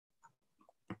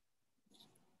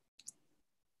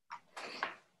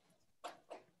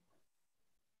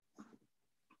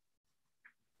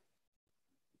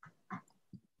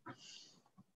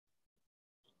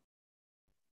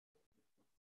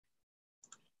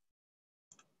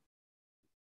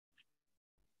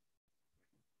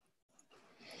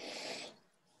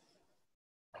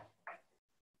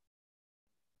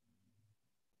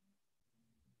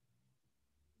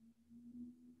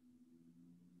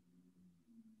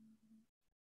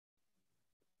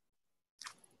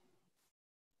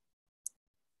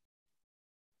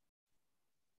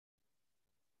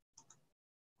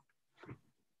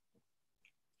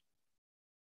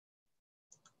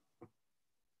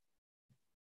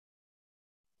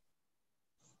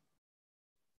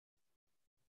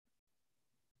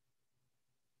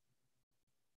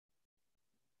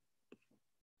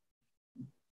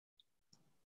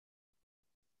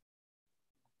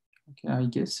Okay, I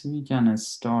guess we can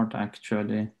start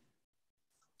actually.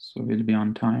 So we'll be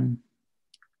on time.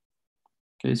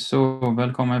 Okay, so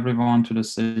welcome everyone to the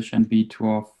session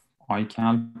B2 of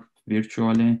ICALP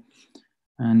virtually.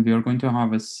 And we are going to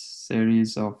have a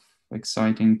series of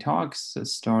exciting talks,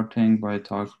 starting by a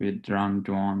talk with round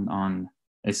one on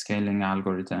scaling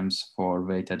algorithms for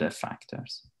weighted F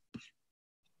factors.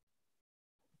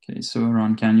 Okay, so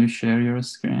Ron, can you share your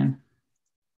screen?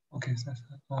 Okay,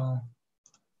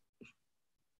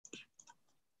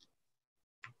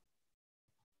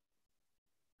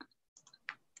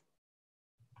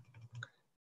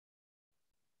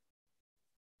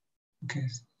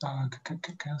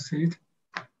 okay, can you see it?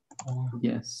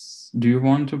 Yes. Do you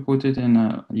want to put it in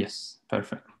a, yes,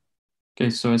 perfect. Okay,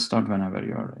 so start whenever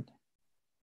you are ready.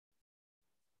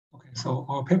 Okay, so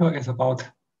our paper is about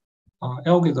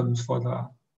algorithms for the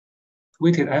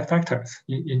weighted F factors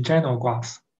in general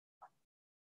graphs.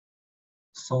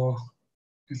 So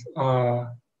it's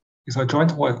a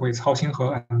joint work with Hao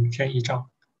Xinghe and Tianyi Zhang.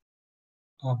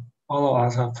 All of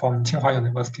us are from Tsinghua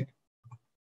University.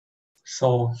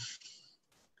 So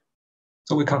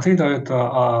we consider the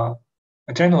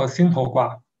a general simple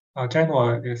graph.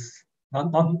 General is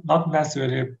not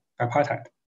necessarily bipartite.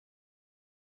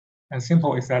 And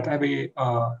simple is that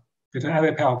between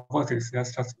every pair of vertices,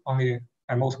 there's just only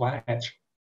at most one edge.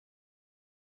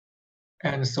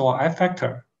 And so F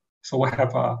factor, so we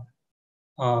have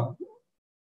a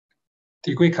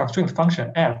degree constraint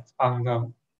function F on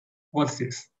the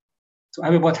vertices. So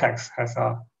every vertex has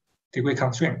a degree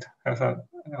constraint, has a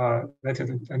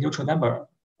neutral number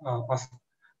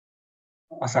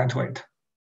assigned to it.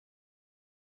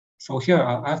 So here,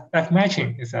 F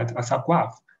matching is at a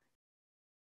subgraph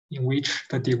in which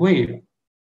the degree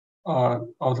of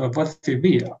the vertex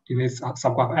V in this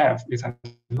subgraph F is at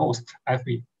most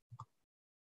FV.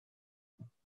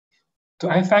 So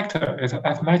F factor is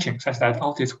F matching such that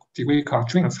all these degree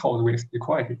constraints hold with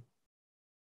equality.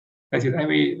 That is,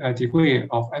 every degree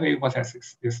of every vertex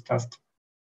is just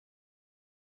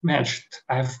matched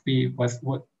FV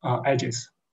with edges.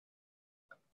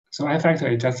 So F factor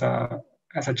is just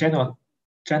as a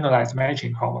generalized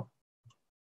matching problem.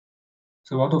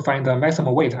 So we want to find the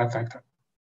maximum weight F factor,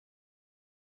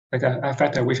 like an F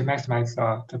factor which maximizes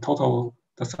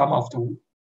the sum of the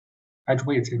edge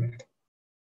weights in it.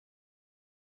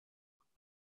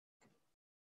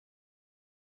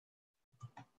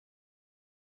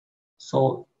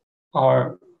 So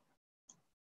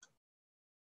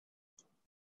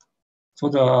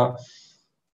the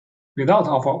result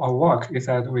of our work is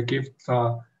that we give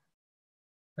the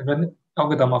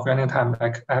algorithm of running time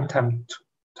like m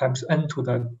times n to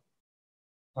the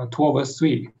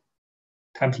 2/3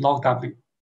 times log w.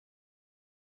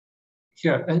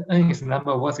 Here, n is the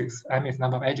number of vertices, m is the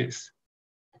number of edges,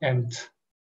 and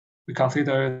we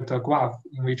consider the graph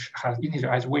in which has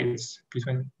integer edge weights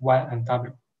between 1 and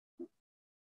w.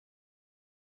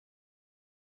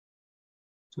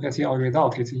 So you can see our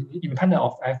result is independent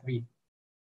of fv.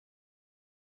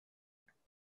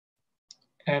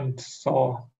 And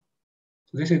so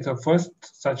this is the first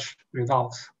such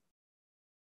result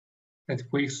that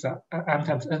brings m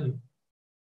times n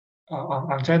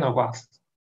on general graphs.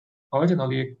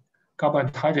 Originally, Garber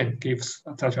and Targent gives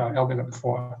such an algorithm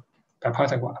for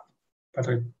bipartite graph, but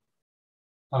we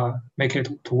make it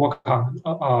to work on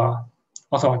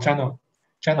also a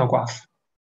general graph.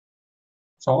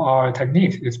 So our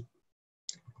technique is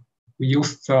we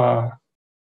use the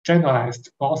generalized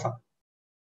Poisson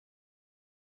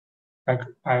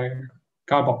by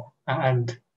Garber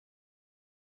and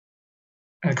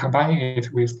combining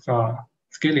it with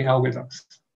scaling algorithms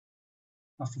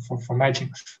for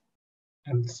matchings.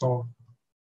 And so,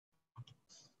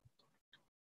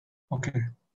 okay,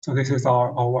 so this is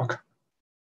our work.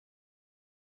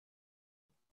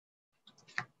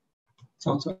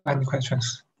 So any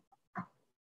questions?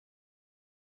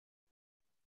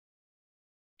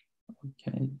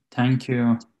 Okay, thank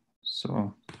you.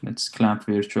 So let's clap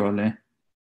virtually.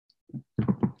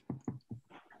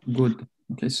 Good.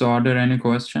 Okay, so are there any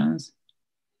questions?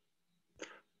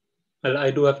 Well, I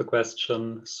do have a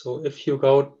question. So if you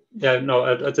go,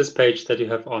 at this page that you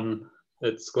have on,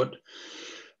 it's good.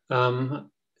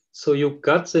 So you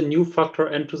got the new factor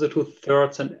n to the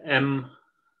 2/3 and m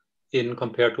in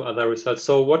compared to other results.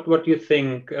 So what do you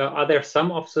think? Are there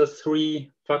some of the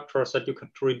three factors that you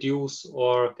could reduce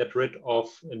or get rid of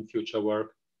in future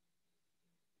work?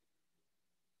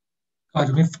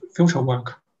 You mean future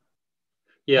work?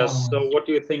 Yes. So what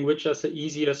do you think? Which is the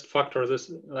easiest factor?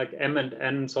 This like m and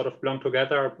n sort of belong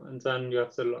together, and then you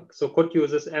have the log. So could you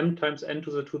this m times n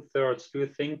to the 2/3? Do you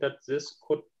think that this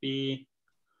could be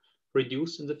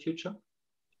reduced in the future?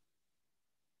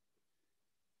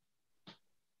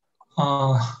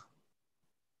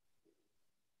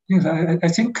 Yes, I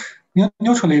think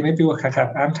neutrally maybe we can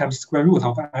have m times square root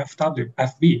of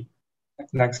fv,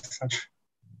 like such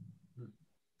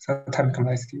time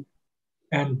complexity.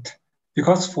 And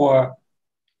because for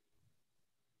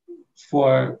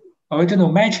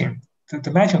original matching,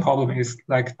 the matching problem is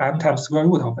like m times square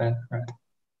root of n, right?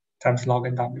 Times log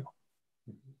n w.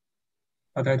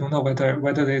 But I don't know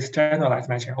whether this generalized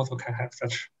matching also can have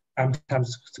such m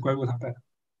times square root of n.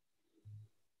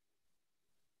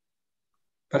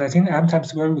 But I think m times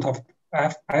square root of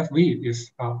fv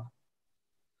is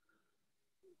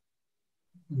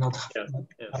not yes, not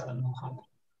hard.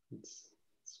 It's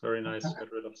very nice to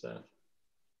get rid of that.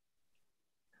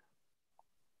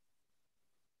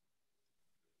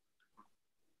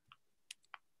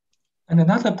 And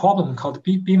another problem called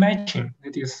B matching,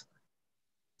 it is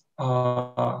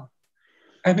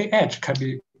every edge can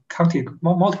be counted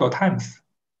multiple times.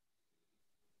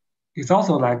 It's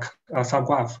also like a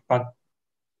subgraph, but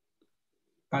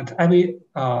every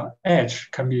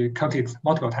edge can be counted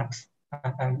multiple times.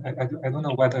 And I don't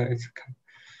know whether it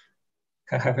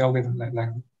can have algorithm like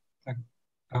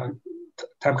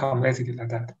time complexity like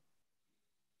that.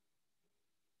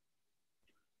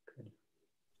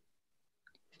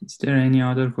 Is there any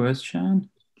other question?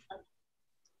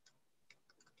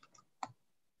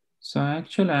 So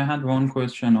actually, I had one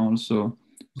question also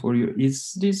for you.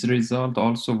 Is this result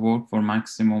also work for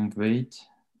maximum weight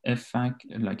effect,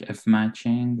 like F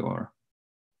matching or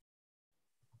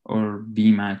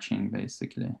B matching,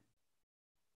 basically?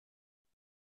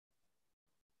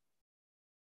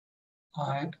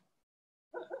 I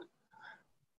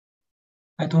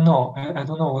don't know. I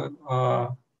don't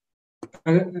know.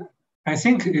 I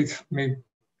think we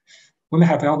may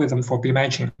have algorithm for B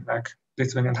matching like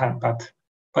this linear time, but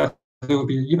it will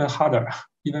be even harder,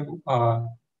 even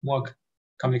more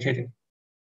complicated.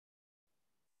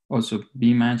 Also,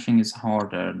 B matching is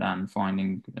harder than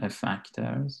finding F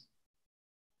factors.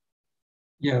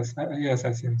 Yes, yes,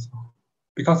 I think so.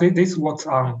 Because this works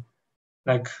on,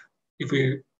 like, if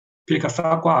we pick a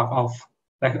subgraph of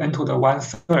like n to the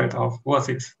 1/3 of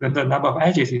vertices, then the number of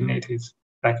edges in it is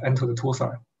like n to the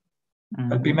 2/3.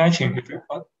 But B matching, if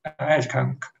an edge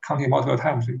can count it multiple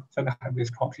times, you then have this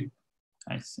property.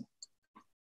 I see.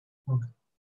 Okay.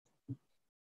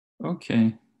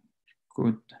 Okay,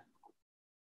 good.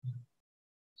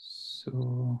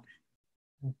 So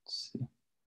let's see.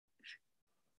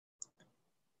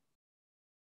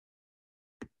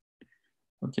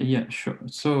 Okay, yeah, sure.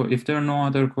 So if there are no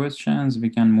other questions, we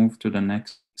can move to the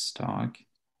next talk.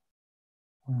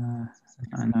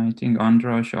 And I think,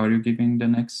 Andras, are you giving the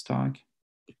next talk?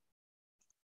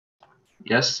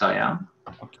 Yes, I am.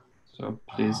 Okay, so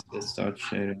please start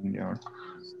sharing your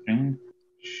screen.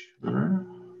 Sure.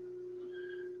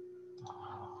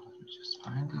 Let me just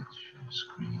find it. Share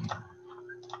screen.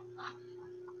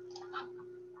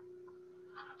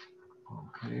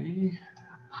 Okay.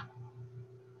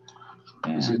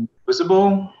 Is it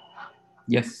visible?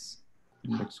 Yes,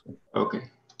 it looks good.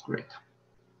 Okay, great.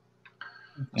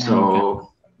 Okay,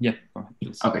 so, yeah, go ahead,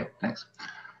 please. Okay, thanks.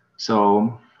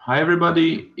 So, hi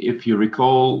everybody. If you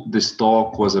recall, this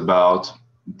talk was about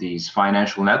these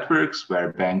financial networks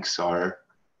where banks are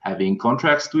having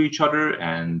contracts to each other,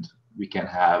 and we can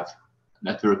have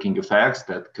networking effects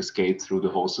that cascade through the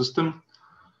whole system.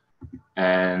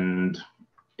 And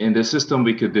in the system,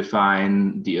 we could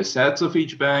define the assets of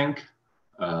each bank,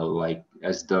 like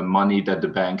as the money that the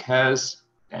bank has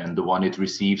and the one it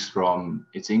receives from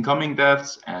its incoming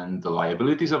debts, and the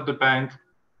liabilities of the bank,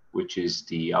 which is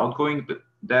the outgoing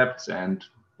debts and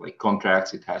like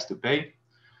contracts it has to pay.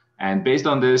 And based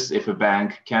on this, if a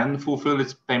bank can fulfill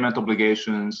its payment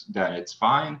obligations, then it's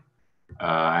fine.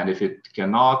 And if it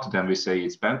cannot, then we say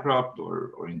it's bankrupt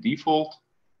or in default.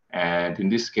 And in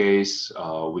this case,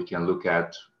 we can look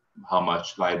at how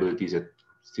much liabilities it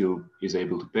still is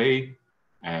able to pay.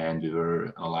 And we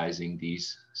were analyzing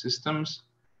these systems.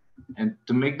 And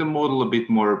to make the model a bit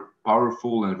more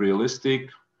powerful and realistic,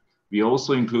 we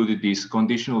also included these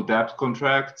conditional debt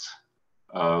contracts,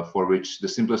 for which the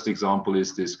simplest example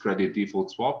is this credit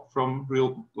default swap from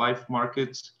real life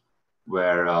markets,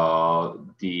 where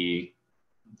the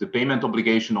payment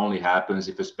obligation only happens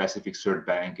if a specific third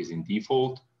bank is in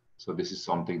default. So this is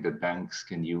something that banks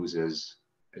can use as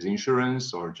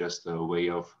insurance or just a way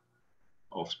of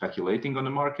speculating on the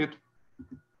market.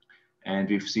 And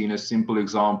we've seen a simple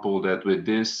example that with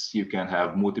this, you can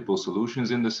have multiple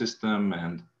solutions in the system,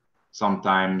 and some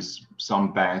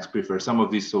banks prefer some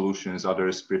of these solutions,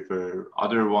 others prefer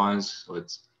other ones. So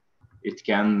it's it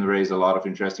can raise a lot of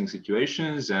interesting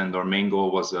situations. And our main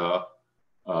goal was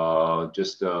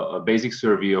just a basic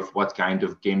survey of what kind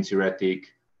of game theoretic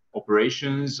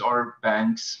operations are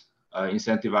banks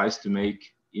incentivized to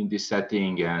make in this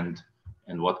setting, and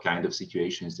what kind of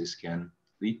situations this can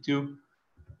lead to.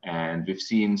 And we've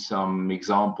seen some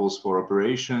examples for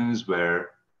operations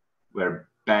where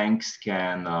banks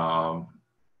can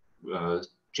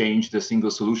change the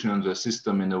single solution of the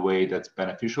system in a way that's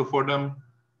beneficial for them.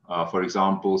 For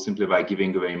example, simply by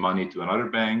giving away money to another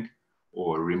bank,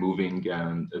 or removing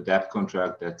a debt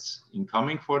contract that's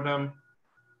incoming for them.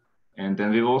 And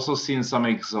then we've also seen some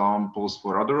examples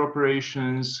for other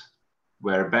operations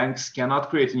where banks cannot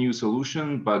create a new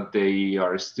solution, but they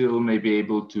are still maybe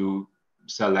able to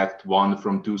select one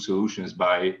from two solutions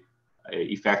by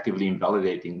effectively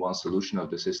invalidating one solution of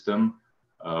the system.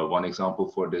 One example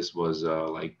for this was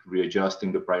like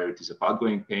readjusting the priorities of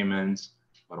outgoing payments,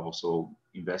 but also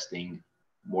investing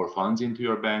more funds into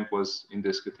your bank was in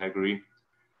this category.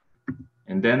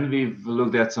 And then we've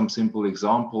looked at some simple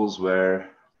examples where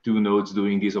two nodes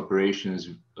doing these operations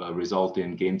result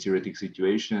in game theoretic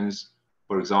situations.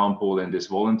 For example, in this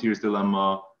volunteers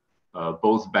dilemma,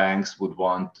 both banks would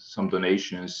want some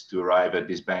donations to arrive at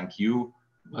this bank U,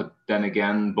 but then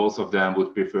again, both of them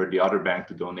would prefer the other bank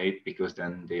to donate because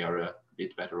then they are a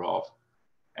bit better off.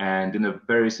 And in a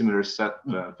very similar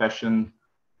fashion,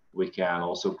 we can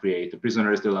also create a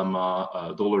prisoner's dilemma,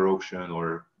 a dollar auction,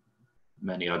 or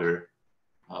many other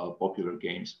popular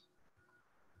games.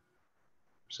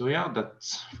 So yeah,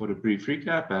 that's for the brief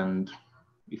recap. And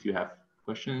if you have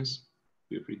questions,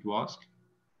 feel free to ask.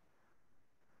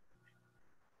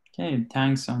 Okay,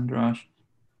 thanks, Andras.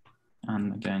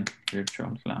 And again,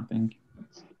 virtual clapping.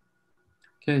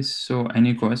 Okay, so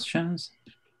any questions?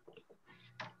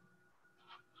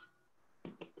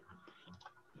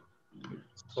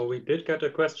 So we did get a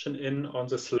question in on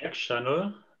the Slack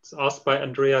channel. It's asked by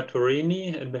Andrea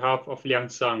Torini in behalf of Liang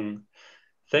Zhang.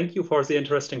 Thank you for the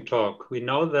interesting talk. We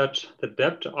know that the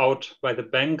debt out by the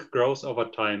bank grows over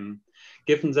time.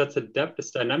 Given that the debt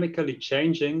is dynamically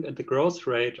changing and the growth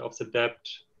rate of the debt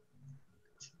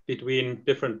between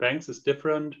different banks is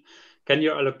different, can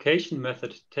your allocation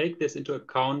method take this into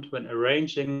account when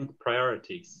arranging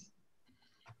priorities?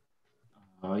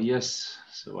 Yes,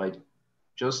 so I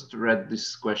just read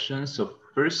this question. So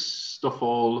first of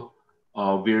all,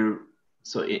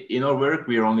 in our work,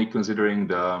 we're only considering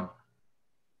the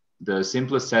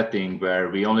simplest setting where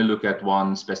we only look at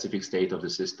one specific state of the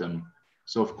system.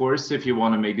 So of course, if you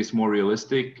want to make this more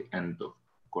realistic, and of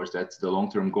course that's the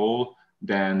long-term goal,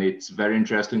 then it's very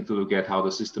interesting to look at how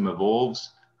the system evolves,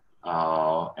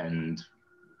 and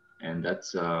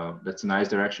that's a nice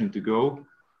direction to go.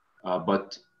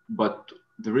 But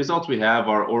the results we have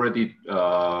are already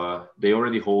they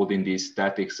already hold in these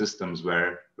static systems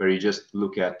where you just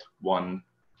look at one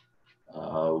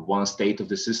state of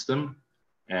the system,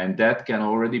 and that can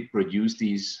already produce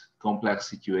these complex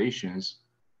situations.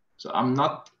 So I'm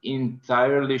not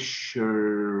entirely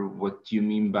sure what you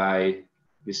mean by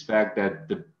this fact that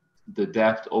the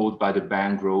debt owed by the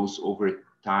bank grows over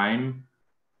time.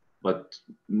 But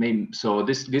maybe, so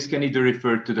this can either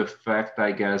refer to the fact,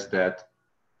 I guess, that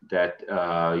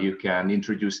you can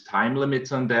introduce time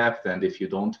limits on debt, and if you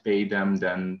don't pay them,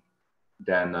 then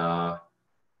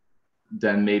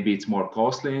maybe it's more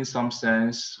costly in some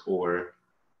sense, or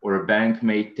a bank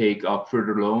may take up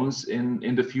further loans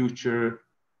in the future.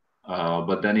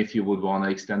 But then if you would want to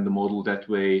extend the model that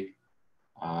way,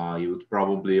 you would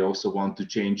probably also want to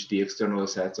change the external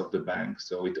assets of the bank.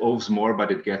 So it owes more,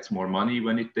 but it gets more money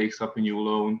when it takes up a new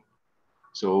loan.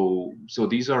 So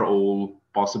these are all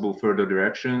possible further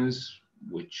directions,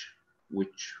 which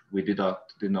we did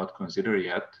not consider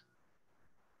yet.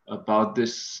 About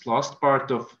this last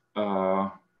part of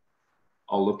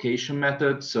allocation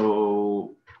method,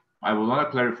 so I will want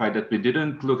to clarify that we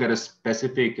didn't look at a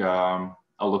specific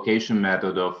allocation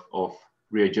method of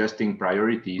readjusting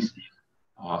priorities.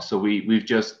 So we've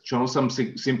just shown some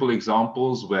simple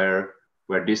examples where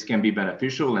this can be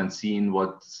beneficial, and seen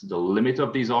what the limit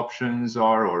of these options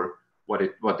are, or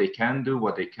what they can do,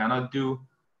 what they cannot do.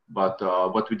 But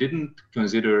we didn't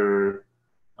consider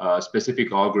a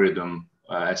specific algorithm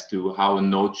as to how a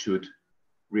node should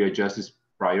readjust its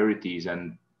priorities.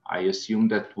 And I assume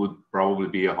that would probably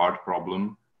be a hard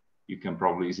problem. You can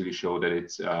probably easily show that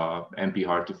it's NP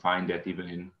hard to find that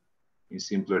even in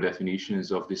simpler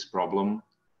definitions of this problem.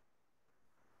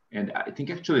 And I think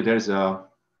actually there's a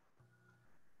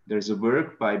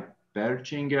work by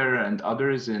Berchinger and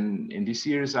others in this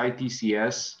year's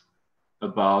ITCS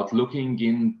about looking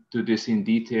into this in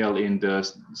detail in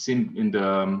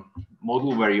the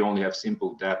model where you only have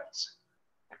simple depths.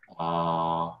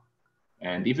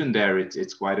 And even there,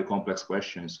 it's quite a complex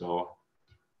question. So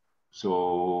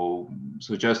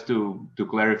just to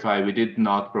clarify, we did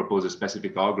not propose a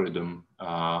specific algorithm,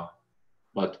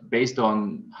 but based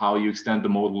on how you extend the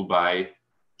model by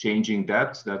changing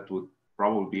depths, that would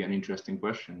probably be an interesting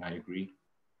question. I agree.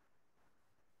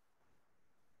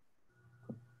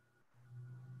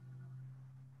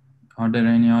 Are there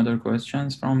any other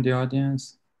questions from the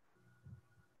audience?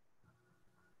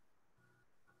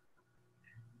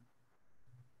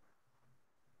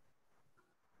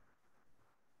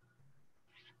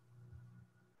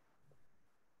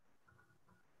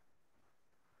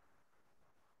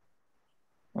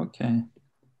 Okay.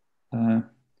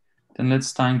 Then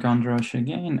let's thank Andras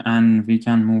again, and we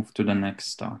can move to the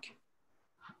next talk.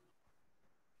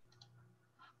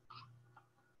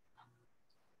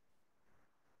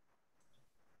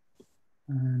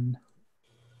 And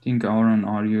I think, Aaron,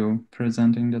 are you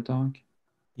presenting the talk?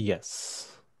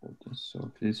 Yes.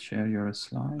 So please share your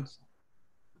slides.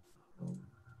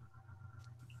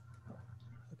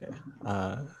 Okay.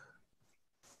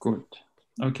 Good.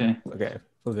 Okay. Okay.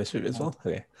 Will this shoot as well?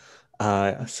 Okay.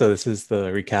 So this is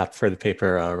the recap for the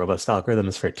paper, Robust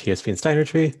Algorithms for TSP and Steiner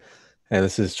Tree. And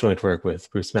this is joint work with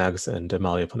Bruce Maggs and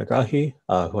Amalia Panagrahi,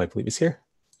 who I believe is here.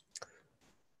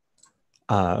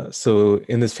 So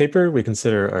in this paper, we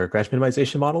consider our graph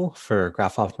minimization model for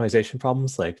graph optimization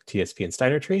problems like TSP and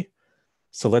Steiner tree.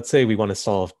 So let's say we want to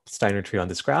solve Steiner tree on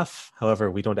this graph. However,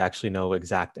 we don't actually know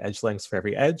exact edge lengths for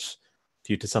every edge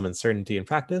due to some uncertainty in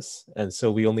practice. And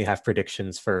so we only have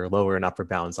predictions for lower and upper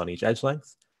bounds on each edge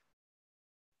length.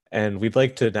 And we'd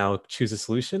like to now choose a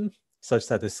solution such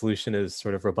that the solution is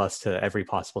sort of robust to every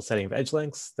possible setting of edge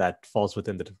lengths that falls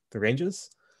within the ranges.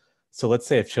 So let's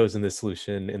say I've chosen this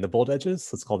solution in the bold edges.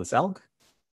 Let's call this alg.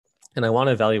 And I want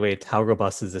to evaluate how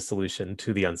robust is this solution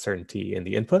to the uncertainty in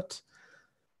the input.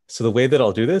 So the way that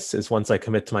I'll do this is once I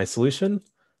commit to my solution,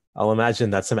 I'll imagine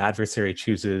that some adversary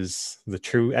chooses the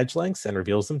true edge lengths and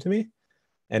reveals them to me.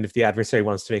 And if the adversary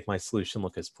wants to make my solution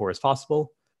look as poor as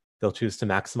possible, they'll choose to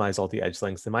maximize all the edge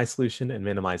lengths in my solution and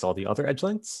minimize all the other edge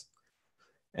lengths.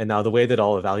 And now the way that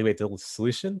I'll evaluate the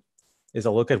solution is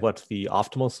I'll look at what the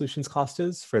optimal solution's cost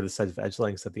is for the set of edge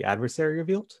lengths that the adversary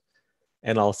revealed.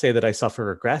 And I'll say that I suffer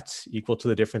regret equal to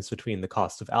the difference between the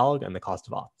cost of alg and the cost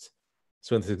of opt.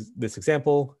 So in this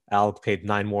example, alg paid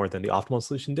 9 more than the optimal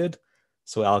solution did.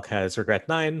 So alg has regret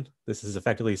 9. This is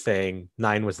effectively saying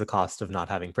 9 was the cost of not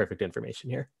having perfect information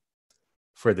here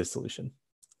for this solution.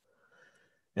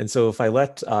 And so if I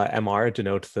let MR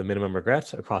denote the minimum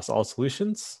regret across all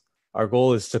solutions, our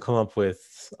goal is to come up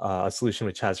with a solution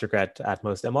which has regret at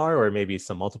most MR, or maybe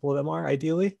some multiple of MR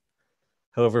ideally.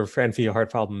 However, for NP hard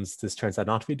problems, this turns out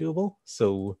not to be doable.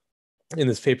 So in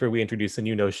this paper, we introduce a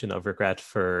new notion of regret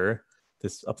for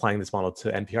applying this model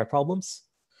to NP-hard problems,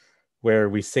 where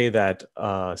we say that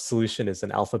a solution is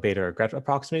an alpha beta regret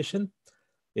approximation.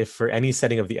 If for any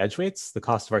setting of the edge weights, the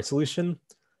cost of our solution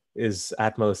is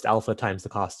at most alpha times the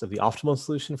cost of the optimal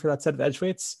solution for that set of edge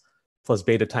weights, plus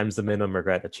beta times the minimum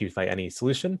regret achieved by any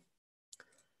solution.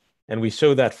 And we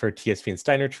show that for TSP and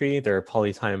Steiner tree, there are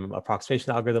polytime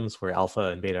approximation algorithms where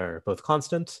alpha and beta are both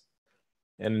constant.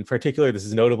 And in particular, this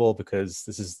is notable because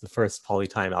this is the first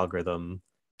polytime algorithm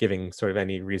giving sort of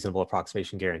any reasonable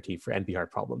approximation guarantee for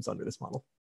NP-hard problems under this model.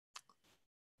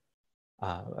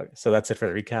 Okay, so that's it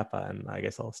for the recap, and I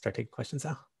guess I'll start taking questions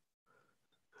now.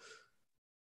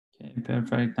 Okay,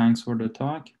 perfect. Thanks for the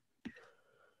talk.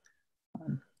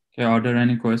 Okay, are there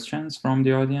any questions from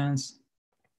the audience?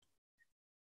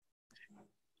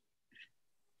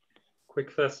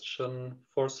 Quick question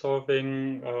for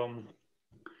solving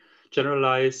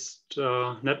generalized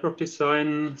network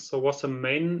design. So was the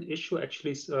main issue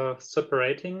actually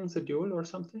separating the dual or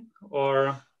something?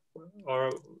 Or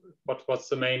what was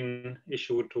the main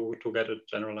issue to get it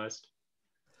generalized?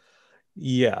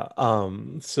 Yeah,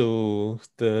 so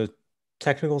the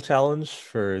technical challenge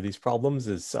for these problems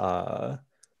is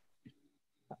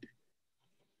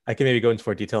I can maybe go into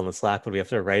more detail in the Slack, but we have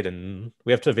to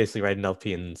basically write an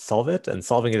LP and solve it. And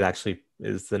solving it actually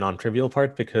is the non-trivial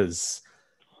part because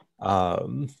I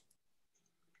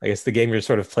guess the game you're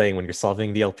sort of playing when you're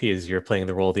solving the LP is you're playing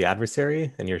the role of the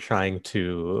adversary and you're trying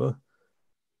to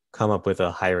come up with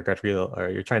a high regret or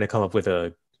you're trying to come up with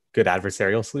a good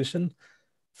adversarial solution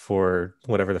for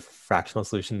whatever the fractional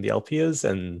solution in the LP is.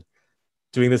 And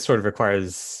doing this sort of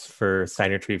requires, for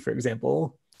Steiner tree, for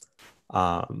example,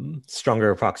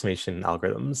 stronger approximation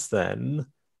algorithms than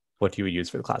what you would use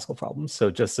for the classical problems.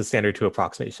 So just a standard 2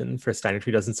 approximation for Steiner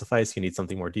tree doesn't suffice. You need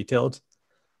something more detailed.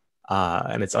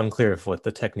 And it's unclear if what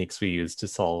the techniques we use to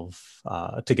solve,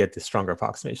 to get the stronger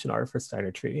approximation are for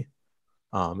Steiner tree.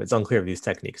 It's unclear if these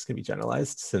techniques can be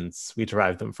generalized since we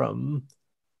derived them from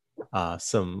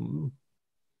some,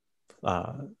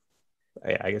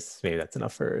 I guess maybe that's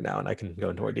enough for now, and I can go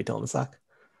into more detail in the Slack.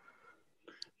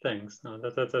 Thanks. No,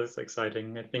 that's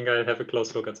exciting. I think I'll have a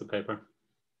close look at the paper.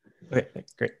 Okay,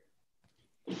 great.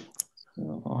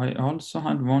 So I also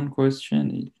had one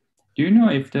question. Do you know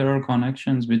if there are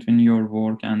connections between your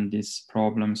work and this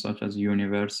problem, such as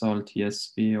universal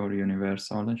TSP or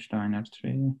universal Steiner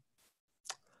tree?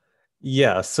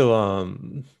 Yeah, so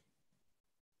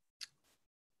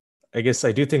I guess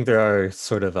I do think there are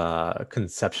sort of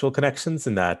conceptual connections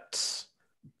in that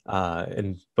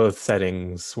in both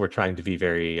settings, we're trying to be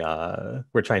we're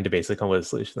trying to basically come up with a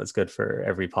solution that's good for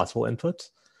every possible input.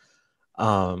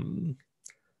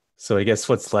 So I guess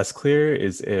what's less clear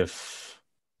is if,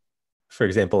 for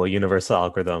example, a universal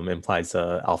algorithm implies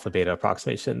a alpha beta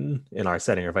approximation in our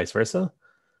setting or vice versa.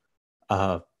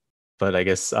 But I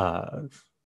guess I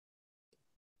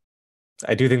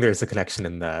do think there's a connection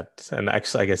in that. And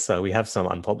actually, I guess we have some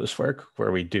unpublished work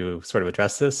where we do sort of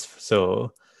address this.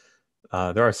 So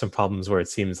there are some problems where it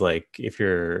seems like if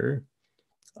you're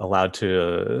allowed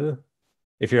this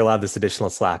additional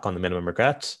slack on the minimum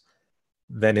regret,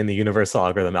 then in the universal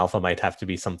algorithm, alpha might have to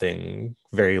be something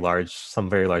very large, some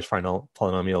very large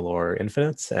polynomial or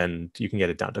infinite, and you can get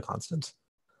it down to constant.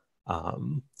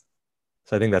 So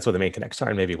I think that's what the main connections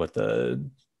are, and maybe what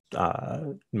the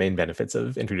main benefits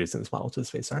of introducing this model to the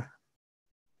space are.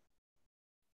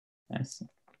 Yes.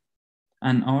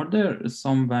 And are there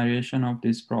some variation of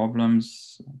these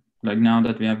problems? Like now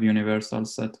that we have universal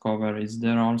set cover, is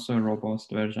there also a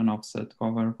robust version of set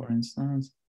cover, for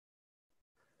instance?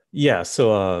 Yeah,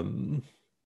 so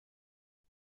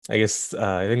I guess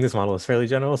I think this model is fairly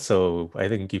general. So I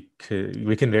think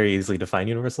we can very easily define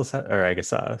universal set, or I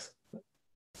guess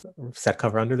set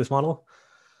cover under this model.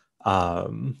 I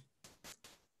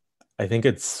think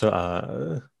it's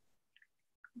I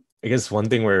guess one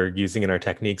thing we're using in our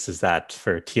techniques is that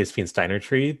for TSP and Steiner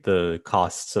tree, the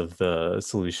costs of the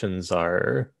solutions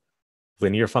are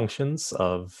linear functions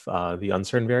of the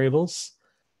uncertain variables.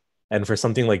 And for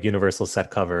something like universal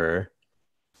set cover,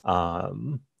 I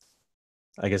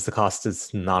guess the cost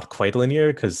is not quite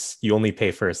linear because you only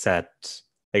pay for a set.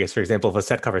 I guess, for example, if a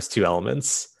set covers 2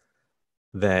 elements,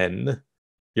 then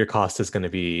your cost is going to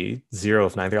be 0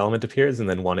 if neither element appears, and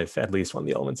then 1 if at least one of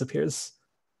the elements appears.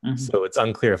 Mm-hmm. So it's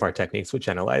unclear if our techniques would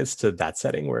generalize to that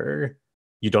setting where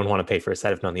you don't want to pay for a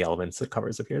set if none of the elements it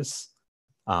covers appears.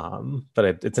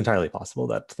 But it's entirely possible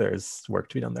that there's work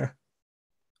to be done there.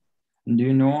 Do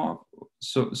you know?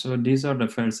 So these are the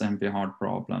first NP hard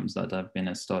problems that have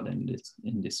been studied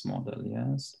in this model,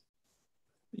 yes?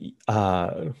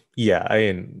 Yeah, I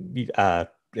mean,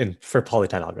 for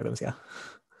polytime algorithms, yeah.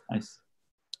 Nice.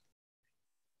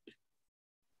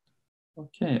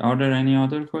 Okay, are there any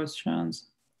other questions?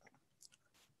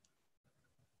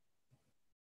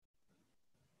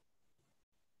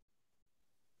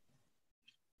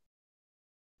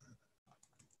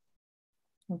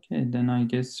 Okay, then I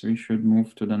guess we should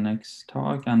move to the next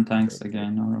talk. And thanks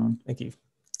again, Aaron. Thank you.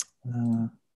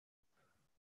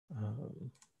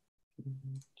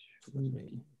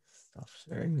 Stop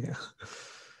sharing, yeah.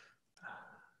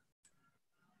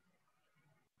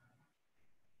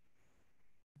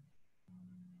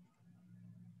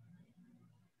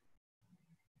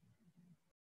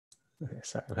 Okay,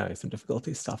 sorry, I'm having some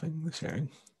difficulty stopping the sharing.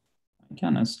 I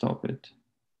cannot stop it.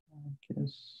 Okay,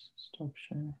 stop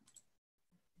sharing.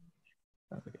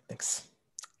 Okay, thanks.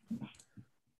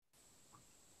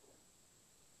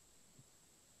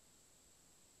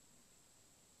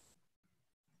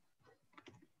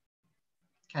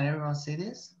 Can everyone see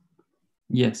this?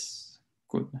 Yes,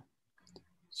 good.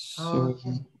 So,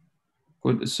 okay.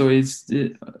 Good. So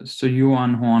so you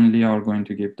and Juan Lee are going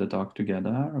to give the talk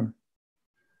together, or?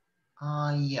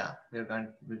 Yeah, we're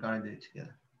gonna do it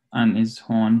together. And is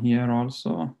Juan here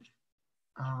also?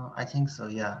 I think so.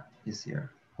 Yeah, he's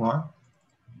here. Juan.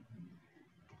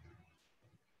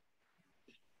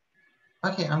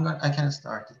 Okay, I can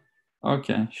start it.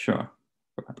 Okay, sure.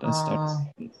 Let's start.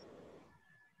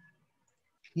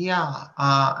 Yeah,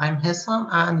 I'm Hessam,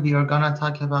 and we are gonna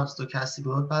talk about stochastic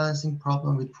load balancing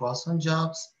problem with Poisson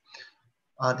jobs.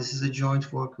 This is a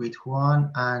joint work with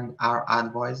Juan and our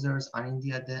advisors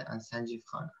Anindya and Sanjeev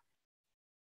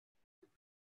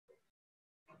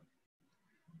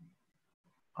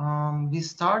Khanna. We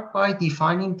start by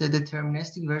defining the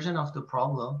deterministic version of the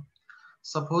problem.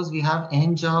 Suppose we have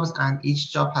n jobs and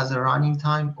each job has a running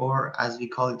time, or as we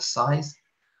call it, size.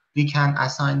 we can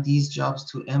assign these jobs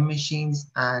to m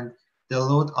machines, and the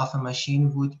load of a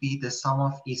machine would be the sum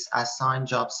of its assigned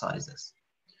job sizes.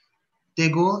 The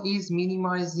goal is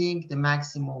minimizing the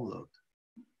maximum load.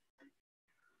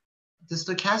 The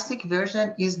stochastic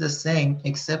version is the same,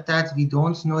 except that we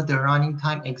don't know the running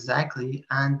time exactly,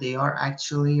 and they are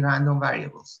actually random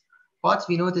variables, but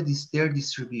we know their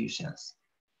distributions.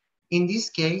 In this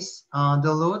case,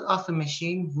 the load of a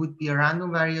machine would be a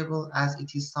random variable, as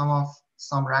it is sum of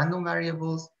some random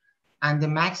variables, and the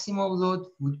maximum load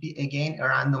would be again a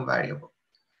random variable.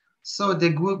 So the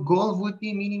goal would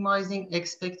be minimizing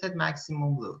expected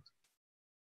maximum load.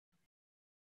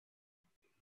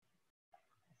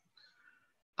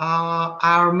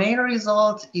 Our main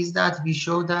result is that we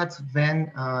show that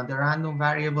when the random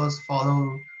variables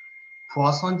follow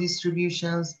Poisson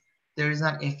distributions, there is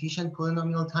an efficient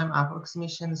polynomial time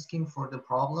approximation scheme for the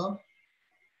problem.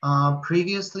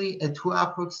 Previously, a two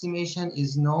approximation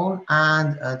is known,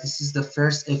 and this is the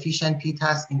first efficient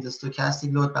PTAS in the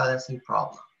stochastic load balancing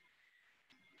problem.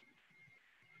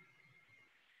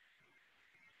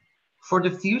 For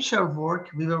the future work,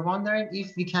 we were wondering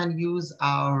if we can use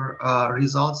our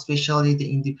results, especially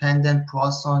the independent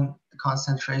Poisson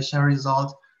concentration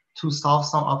result, to solve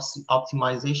some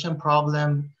optimization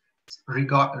problem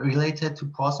related to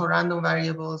Poisson random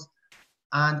variables,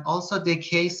 and also the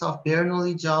case of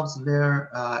Bernoulli jobs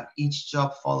where each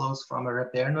job follows from a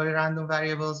Bernoulli random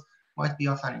variables might be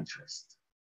of an interest.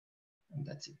 And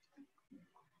that's it.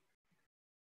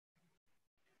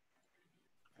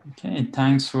 Okay,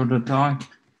 thanks for the talk.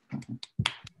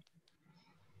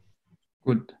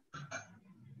 Good.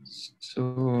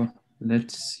 So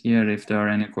let's hear if there are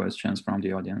any questions from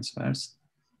the audience first.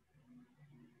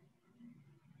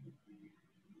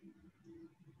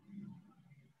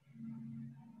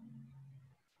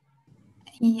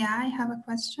 Yeah, I have a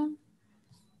question.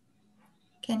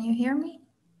 Can you hear me?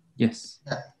 Yes.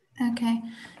 Okay,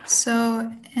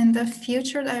 so in the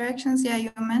future directions, yeah,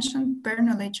 you mentioned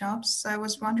Bernoulli jobs. I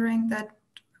was wondering that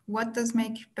what does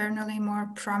make Bernoulli more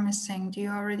promising? Do you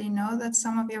already know that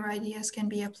some of your ideas can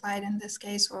be applied in this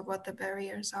case, or what the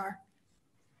barriers are?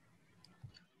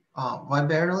 Why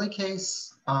Bernoulli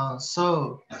case?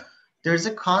 So there's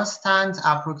a constant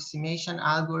approximation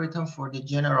algorithm for the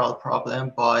general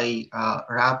problem by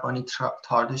Rabbani,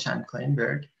 Tardush, and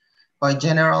Kleinberg. By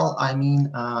general, I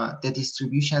mean the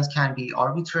distributions can be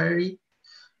arbitrary.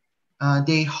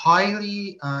 They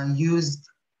highly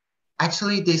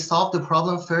actually they solved the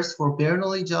problem first for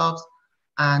Bernoulli jobs,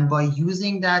 and by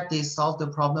using that, they solved the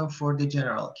problem for the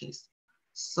general case.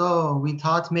 So we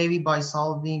thought maybe by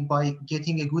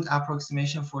getting a good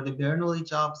approximation for the Bernoulli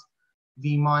jobs,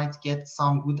 we might get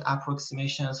some good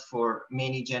approximations for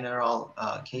many general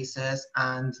cases.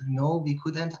 And no, we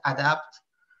couldn't adapt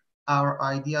our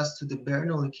ideas to the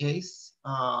Bernoulli case.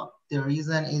 The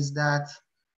reason is that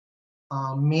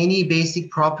many basic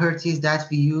properties that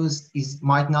we use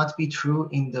might not be true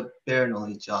in the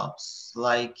Bernoulli jobs.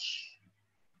 Like,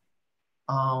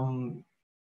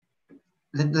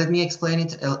 let me explain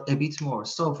it a bit more.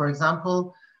 So for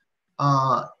example,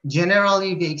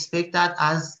 generally we expect that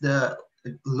as the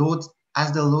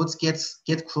loads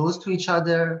get close to each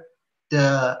other,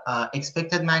 the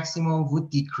expected maximum would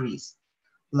decrease.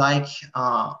 Like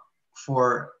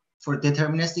for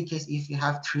deterministic case, if you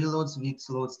have three loads with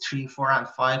loads 3, 4, and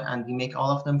 5, and we make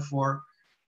all of them 4,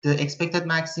 the expected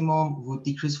maximum would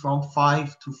decrease from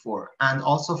 5 to 4. And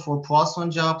also for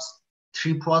Poisson jobs,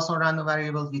 3 Poisson random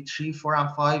variables with 3, 4,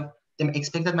 and 5, the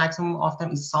expected maximum of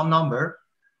them is some number.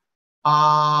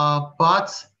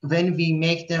 But when we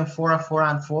make them 4, 4,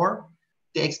 and 4,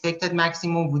 the expected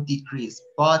maximum would decrease.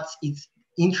 But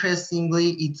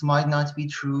interestingly, it might not be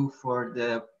true for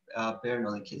the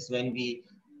Bernoulli case. When we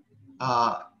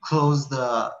close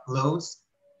the loads,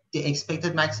 the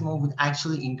expected maximum would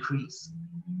actually increase.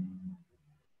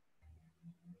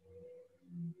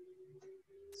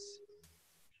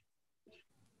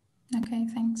 Okay,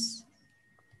 thanks.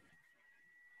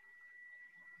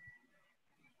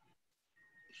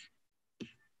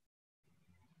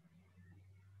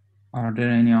 Are there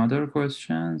any other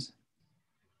questions?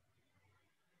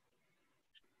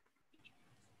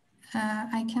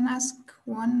 I can ask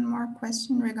one more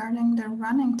question regarding the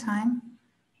running time.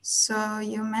 So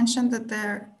you mentioned that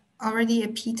there already a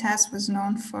PTAS was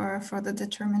known for the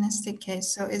deterministic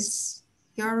case. So is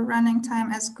your running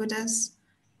time as good as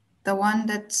the one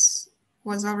that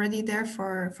was already there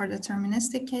for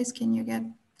deterministic case? Can you get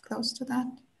close to that?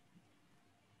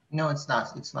 No, it's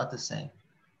not. It's not the same.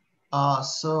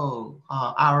 So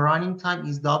our running time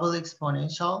is double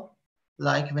exponential.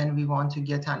 like when we want to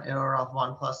get an error of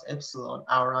 1 plus epsilon,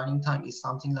 our running time is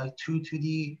something like 2 to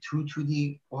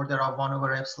the order of 1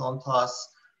 over epsilon plus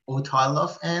O tilde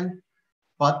of n.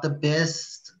 But the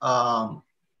best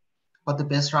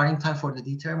running time for the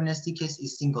deterministic case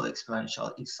is single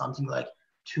exponential. It's something like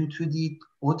 2 to the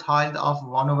O tilde of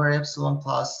 1 over epsilon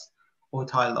plus O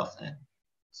tilde of n.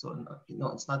 So no,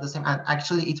 it's not the same. And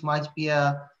actually, it might be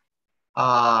a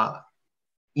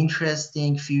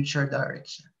interesting future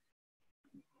direction.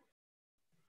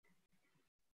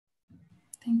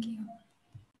 Thank you.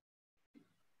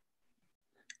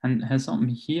 And Hesam,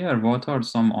 here, what are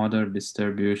some other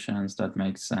distributions that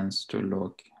make sense to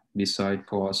look beside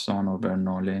Poisson or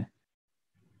Bernoulli?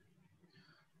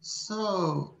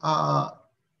 So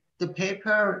the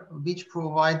paper which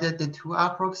provided the two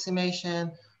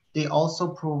approximation, they also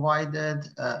provided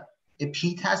a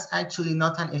PTAS, actually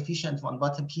not an efficient one,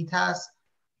 but a PTAS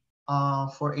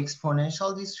for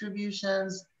exponential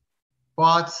distributions,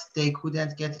 but they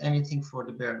couldn't get anything for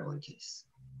the Bernoulli case.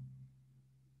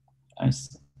 I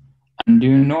see. And do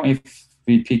you know if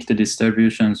we pick the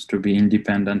distributions to be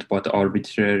independent but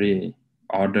arbitrary,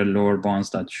 are there lower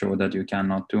bounds that show that you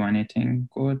cannot do anything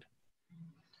good?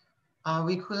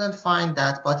 We couldn't find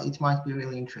that, but it might be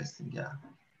really interesting, yeah.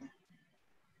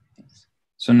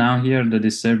 So now here the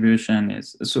distribution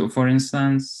is, so for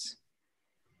instance,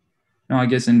 no, I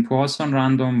guess in Poisson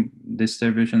random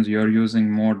distributions, you're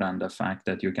using more than the fact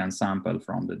that you can sample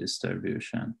from the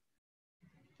distribution.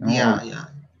 Yeah, yeah.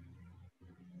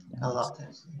 A lot.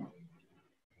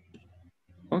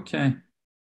 Okay.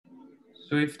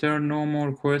 So if there are no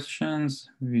more questions,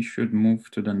 we should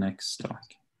move to the next talk.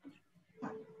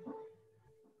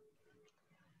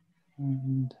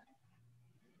 And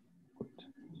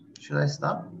should I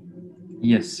stop?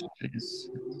 Yes, please.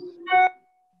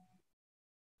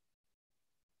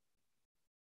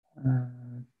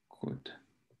 Good.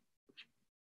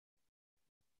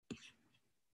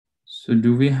 So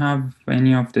do we have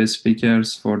any of the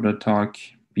speakers for the talk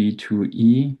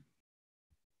B2E?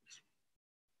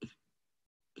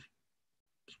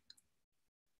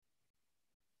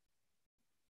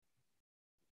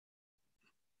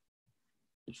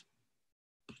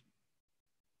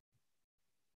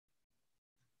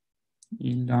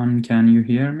 Ilan, can you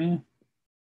hear me?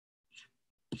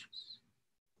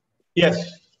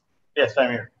 Yes. Yes,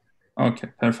 I'm here. Okay,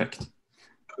 perfect.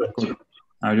 Good.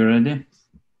 Are you ready?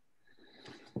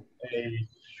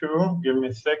 Sure. Give me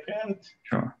a second.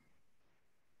 Sure.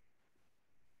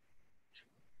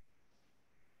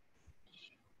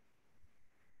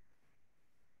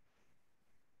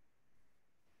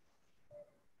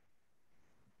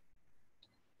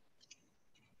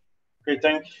 Okay,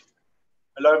 thanks.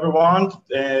 Hello, everyone.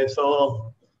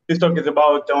 So this talk is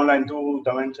about online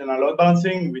two-dimensional load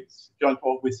balancing with joint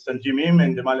work with Sanjay Mim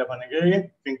and Demalia Panagiri.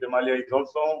 I think Demalia is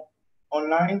also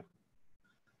online.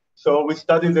 So we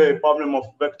studied the problem of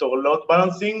vector load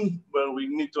balancing, where we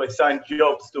need to assign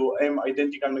jobs to m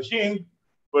identical machine,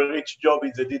 where each job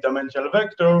is a d-dimensional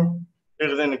vector.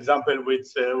 Here's an example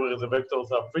with where the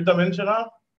vectors are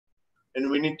three-dimensional, and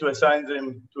we need to assign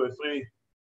them to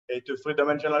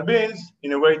three-dimensional bins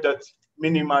in a way that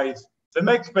minimize the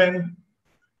max span.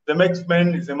 The max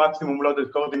span is the maximum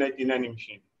loaded coordinate in any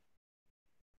machine.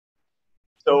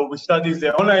 So we studied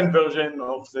the online version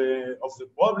of the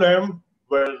problem,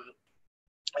 where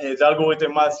the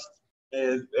algorithm must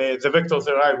the vectors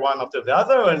arrive one after the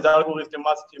other, and the algorithm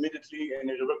must immediately and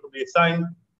irrevocably assign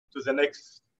to the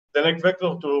next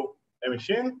vector to a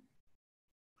machine.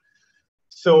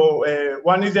 So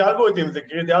one is the algorithm, the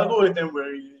grid algorithm,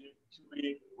 where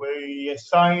we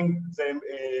assign them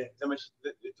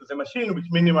to the machine, which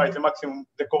minimize the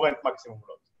current maximum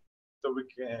load. So we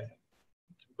can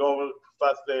go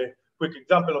fast the quick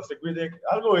example of the grid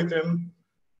algorithm.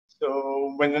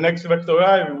 So when the next vector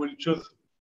arrives, we will choose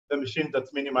the machine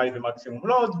that minimizes the maximum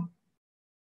load.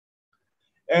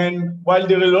 And while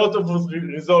there are a lot of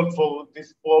results for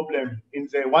this problem in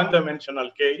the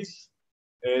one-dimensional case,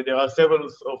 there are several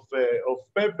of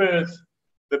papers.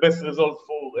 The best result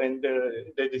and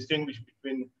they distinguish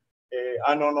between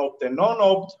unknown-opt and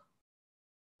non-opt.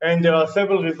 And there are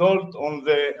several results on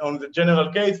the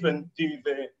general case when T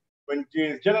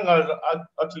is general.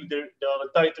 Actually, there are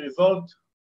tight results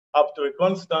up to a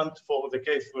constant for the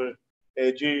case where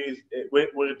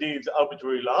where D is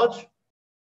arbitrarily large.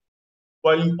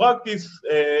 While in practice,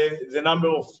 the number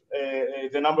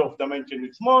of dimensions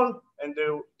is small, and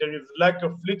there is lack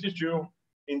of literature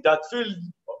in that field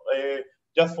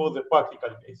just for the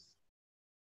practical case.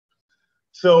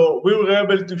 So we were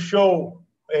able to show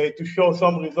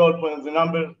some result when the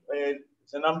number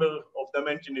of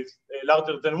dimension is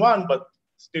larger than 1, but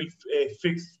still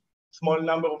fixed small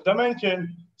number of dimensions.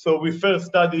 So we first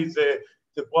studied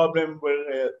the problem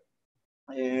where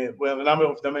the number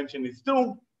of dimensions is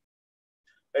 2.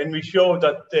 And we show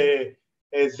that the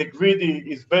greedy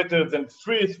is better than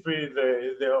 3,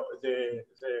 the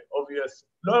obvious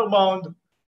lower bound.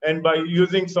 And by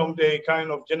using some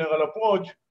kind of general approach,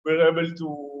 we're able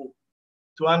to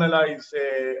analyze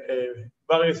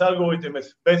various algorithms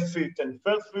as best fit and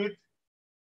first fit.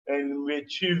 And we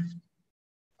achieve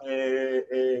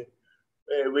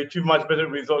much better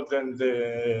results than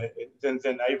the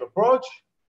naive approach.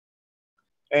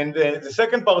 And the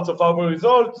second part of our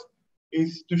results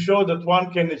is to show that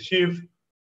one can achieve,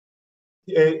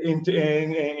 in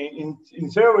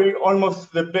theory,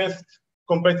 almost the best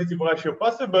competitive ratio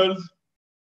possible.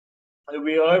 And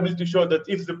we are able to show that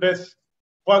if the best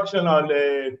fractional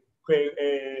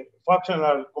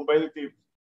competitive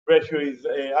ratio is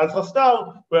alpha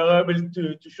star, we are able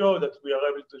to show that we are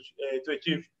able to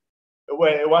achieve a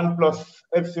 1 plus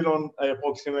epsilon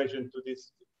approximation to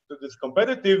this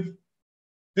competitive.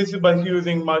 This is by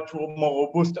using much more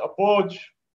robust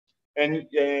approach and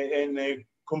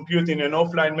computing an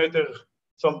offline method,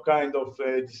 some kind of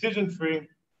decision tree.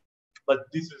 But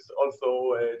this is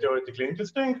also theoretically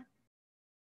interesting.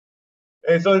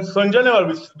 So in general,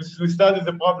 we studied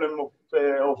the problem of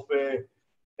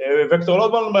vector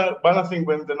load balancing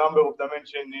when the number of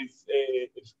dimensions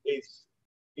is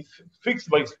fixed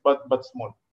but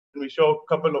small. And we show a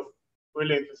couple of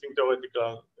really interesting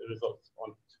theoretical results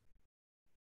on it.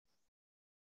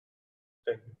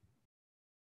 Thank you.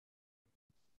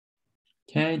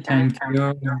 Okay, thank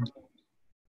you.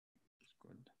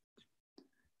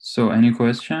 So any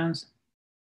questions?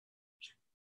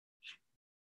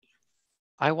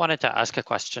 I wanted to ask a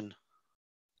question.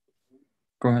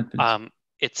 Go ahead, please.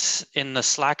 It's in the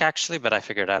Slack actually, but I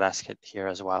figured I'd ask it here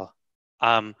as well.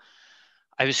 I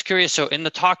was curious, so in the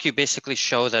talk, you basically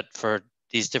show that for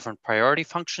these different priority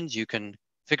functions, you can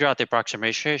figure out the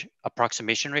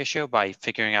approximation ratio by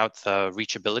figuring out the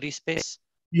reachability space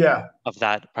of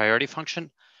that priority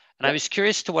function. And I was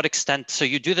curious to what extent, so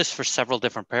you do this for several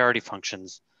different priority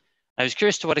functions. I was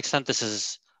curious to what extent this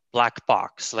is black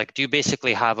box. Like, do you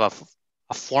basically have a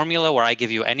formula where I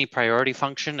give you any priority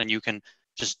function and you can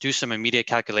just do some immediate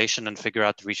calculation and figure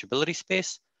out the reachability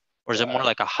space? Or is it more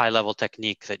like a high-level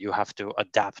technique that you have to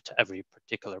adapt to every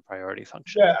particular priority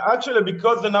function? Yeah, actually,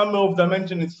 because the number of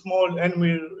dimensions is small and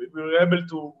we were able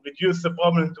to reduce the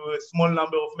problem to a small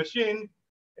number of machines,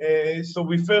 so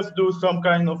we first do some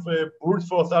kind of a brute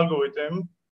force algorithm.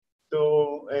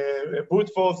 So a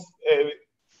brute force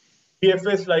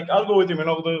BFS-like algorithm in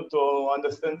order to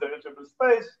understand the reachable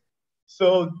space.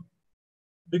 So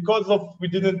because we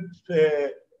didn't,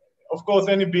 of course,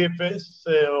 any BFS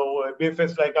or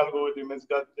BFS-like algorithm has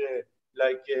got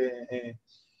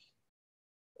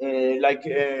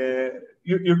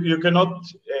you cannot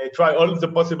try all the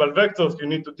possible vectors. You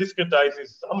need to discretize it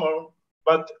somewhere.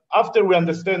 But after we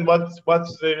understand what's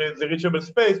the reachable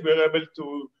space, we're able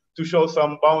to show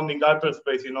some bounding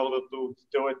hyperspace in order to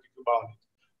theoretically bound it.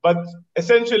 But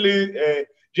essentially,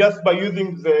 just by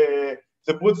using the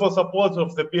brute force approach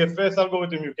of the BFS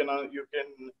algorithm, you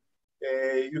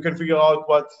can figure out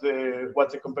what's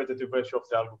the competitive ratio of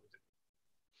the algorithm.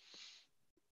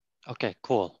 Okay,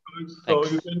 cool. So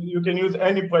you can use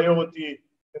any priority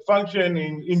function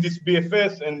in this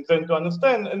BFS and then to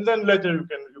understand, and then later you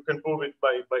can prove it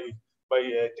by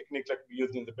a technique like we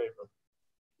used in the paper.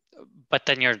 But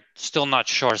then you're still not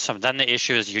sure. Then the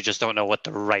issue is you just don't know what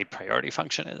the right priority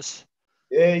function is.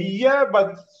 Yeah,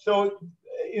 but so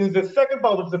in the second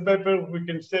part of the paper, we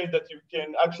can say that you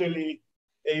can actually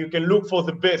you can look for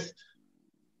the best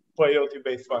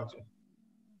priority-based function.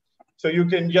 So you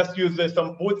can just use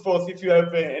some brute force. If you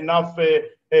have enough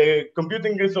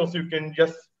computing resource, you can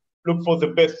just look for the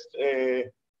best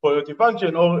priority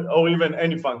function or even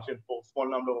any function for a small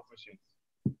number of machines.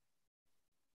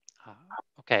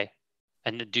 Okay.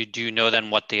 And do you know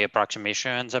then what the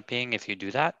approximation ends up being if you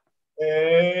do that?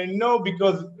 No,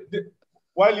 because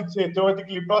while it's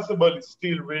theoretically possible, it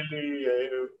still really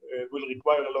will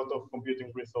require a lot of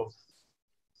computing resources.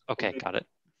 Okay, got it.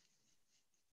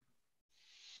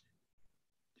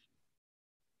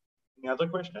 Any other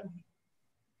question?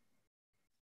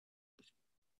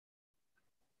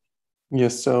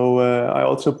 Yes, so I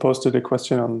also posted a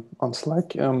question on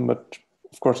Slack, but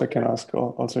of course I can ask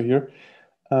also here.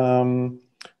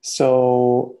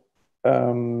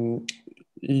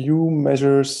 You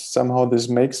measure somehow this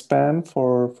make span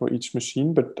for each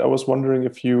machine, but I was wondering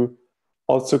if you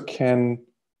also can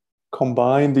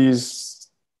combine these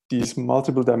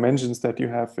multiple dimensions that you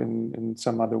have in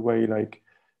some other way, like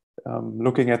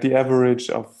looking at the average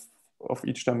of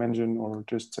each dimension, or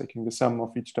just taking the sum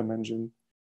of each dimension?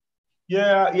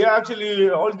 Yeah. Actually,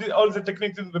 all the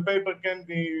techniques in the paper can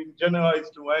be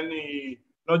generalized to any,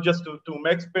 not just to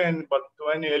MaxPan, but to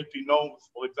any LP norms.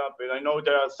 For example, I know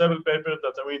there are several papers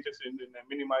that are interested in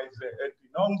minimize LP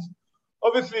norms.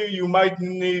 Obviously, you might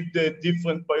need a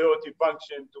different priority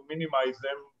function to minimize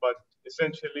them, but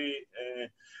essentially,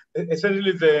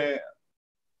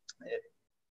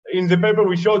 in the paper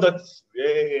we show that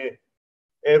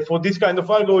for this kind of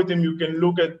algorithm, you can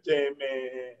look at a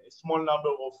small number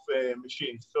of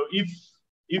machines. So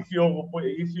if your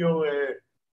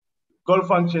goal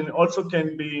function also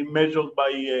can be measured by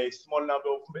a small number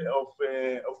of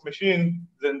machines,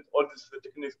 then all these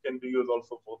techniques can be used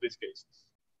also for these cases.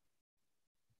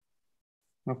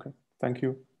 Okay, thank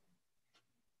you.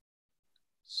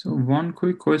 So one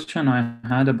quick question I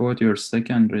had about your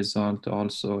second result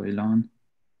also, Ilan.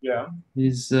 Yeah.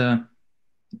 Is that,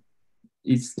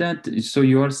 so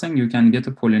you are saying you can get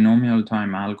a polynomial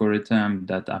time algorithm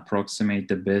that approximate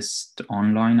the best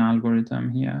online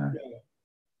algorithm here? Yeah.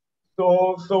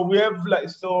 So we have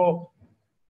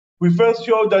we first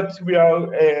showed that we are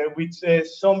with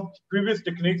some previous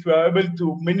techniques we are able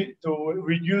to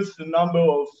reduce the number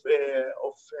of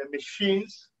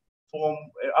machines from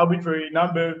arbitrary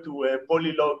number to a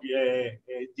polylog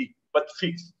d, but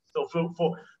fixed. So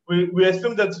we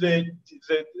assume that the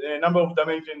number of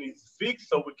dimension is fixed,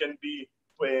 so we can be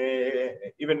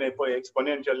even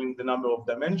exponential in the number of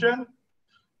dimension.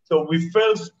 So we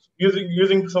first,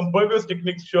 using some previous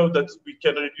techniques, showed that we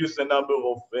can reduce the number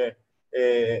of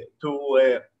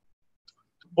to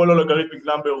polylogarithmic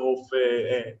number of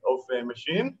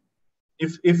machine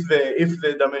if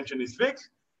the dimension is fixed,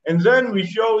 and then we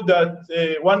show that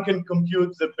one can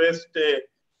compute the best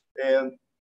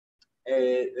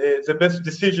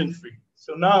decision tree.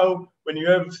 So now, when you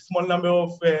have a small number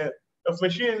of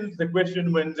machines, the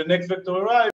question when the next vector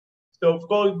arrives. So of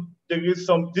course, there is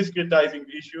some discretizing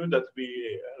issue that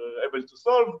we are able to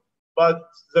solve, but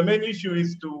the main issue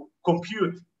is to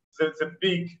compute the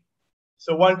big.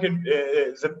 So one can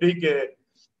the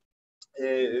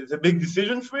big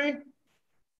decision tree,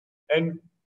 and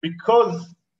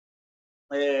because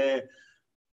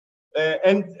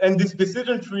and this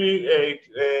decision tree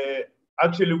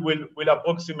actually will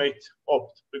approximate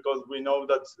opt, because we know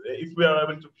that if we are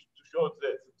able to show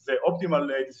the optimal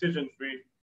decision tree.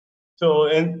 So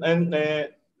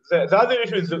the other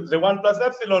issue is the 1 plus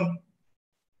epsilon.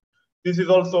 This is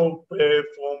also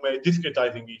from a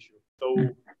discretizing issue. So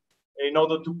in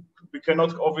order to, we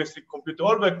cannot obviously compute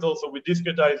all vectors, so we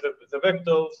discretize the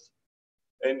vectors,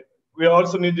 and we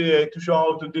also need to show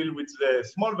how to deal with the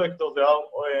small vectors. There are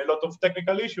a lot of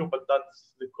technical issues, but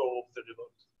that's the core of the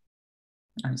results.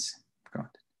 I see.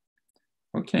 Got it.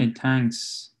 Okay,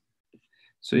 thanks.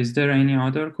 So is there any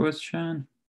other question?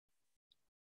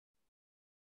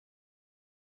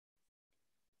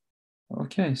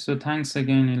 Okay, so thanks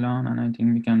again, Ilan, and I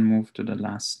think we can move to the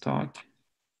last talk.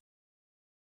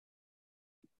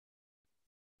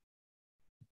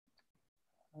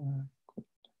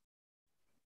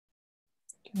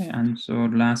 Okay, and so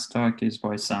last talk is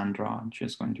by Sandra.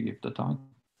 She's going to give the talk.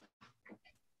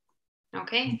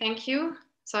 Okay, thank you.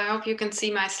 So I hope you can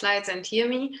see my slides and hear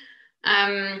me.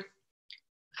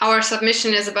 Our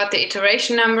submission is about the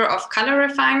iteration number of color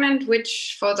refinement,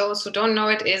 which, for those who don't know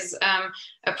it, is a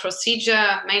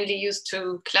procedure mainly used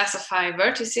to classify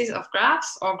vertices of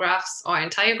graphs or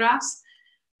entire graphs.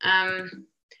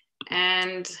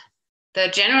 And the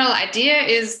general idea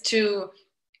is to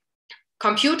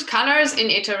compute colors in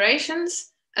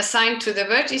iterations assigned to the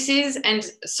vertices, and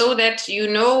so that you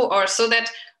know, or so that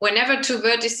whenever two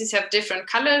vertices have different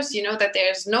colors, you know that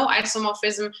there's no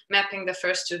isomorphism mapping the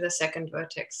first to the second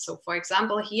vertex. So for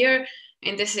example, here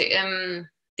in this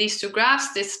these two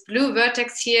graphs, this blue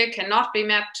vertex here cannot be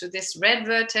mapped to this red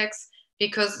vertex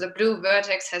because the blue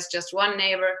vertex has just one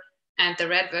neighbor and the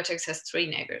red vertex has three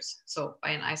neighbors. So by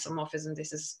an isomorphism,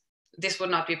 this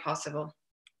would not be possible.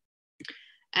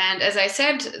 And as I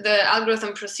said, the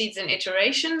algorithm proceeds in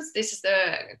iterations. This is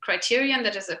the criterion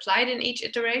that is applied in each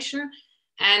iteration.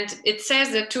 And it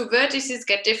says that two vertices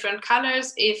get different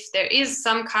colors if there is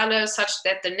some color such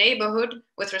that the neighborhood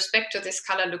with respect to this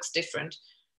color looks different.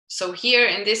 So here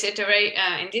in this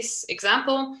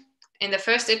example, in the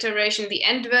first iteration, the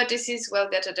end vertices will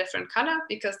get a different color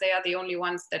because they are the only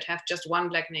ones that have just one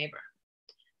black neighbor.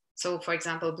 So for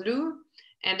example, blue.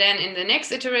 And then in the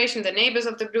next iteration, the neighbors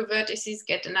of the blue vertices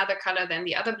get another color than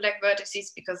the other black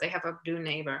vertices because they have a blue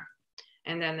neighbor.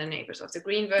 And then the neighbors of the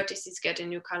green vertices get a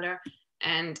new color.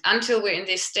 And until we're in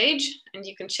this stage, and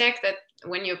you can check that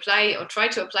when you apply or try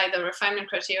to apply the refinement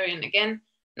criterion again,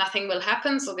 nothing will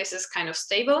happen. So this is kind of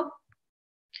stable.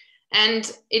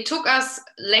 And it took us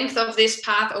length of this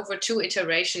path over 2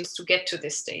 iterations to get to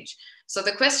this stage. So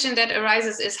the question that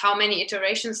arises is, how many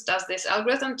iterations does this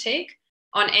algorithm take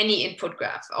on any input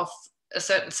graph of a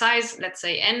certain size, let's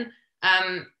say n,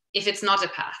 if it's not a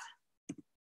path?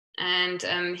 And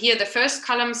here the first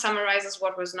column summarizes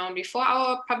what was known before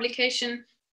our publication.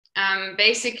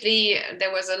 Basically,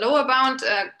 there was a lower bound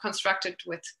constructed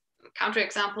with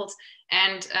counterexamples,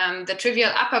 and the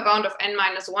trivial upper bound of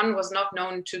n-1 was not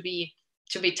known to be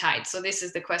tight. So this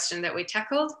is the question that we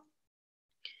tackled.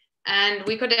 And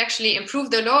we could actually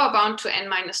improve the lower bound to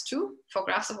n-2 for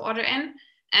graphs of order n.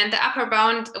 And the upper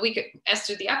bound, as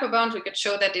to the upper bound, we could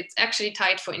show that it's actually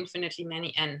tight for infinitely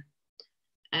many n.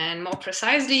 And more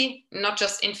precisely, not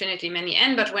just infinitely many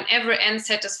n, but whenever n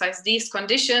satisfies these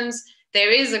conditions, there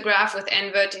is a graph with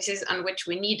n vertices on which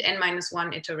we need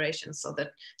n-1 iterations. So the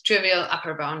trivial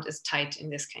upper bound is tight in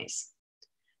this case.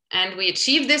 And we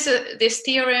achieved this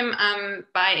theorem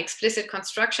by explicit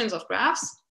constructions of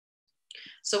graphs.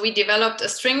 So we developed a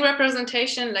string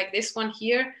representation like this one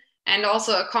here, and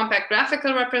also a compact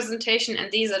graphical representation.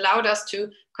 And these allowed us to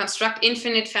construct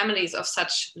infinite families of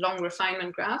such long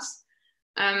refinement graphs.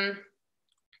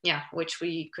 Which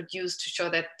we could use to show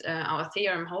that our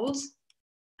theorem holds.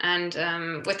 And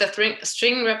with the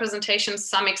string representations,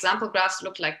 some example graphs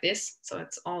look like this. So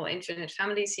it's all infinite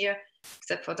families here,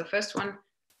 except for the first one.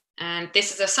 And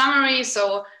this is a summary.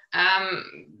 So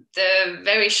the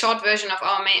very short version of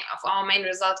our main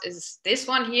result is this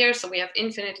one here. So we have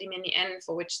infinitely many n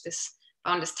for which this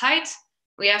bound is tight.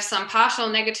 We have some partial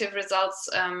negative results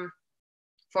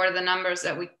for the numbers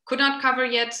that we could not cover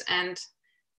yet. And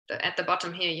at the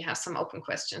bottom here, you have some open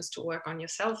questions to work on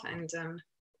yourself, and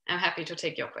I'm happy to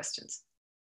take your questions.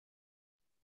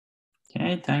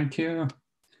 Okay, thank you.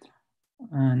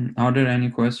 And are there any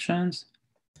questions?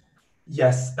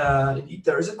 Yes,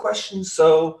 there is a question.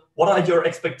 So what are your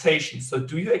expectations? So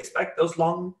do you expect those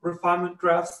long refinement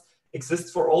graphs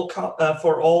exist for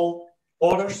all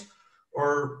orders?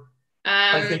 Or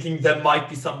I'm thinking there might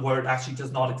be some where it actually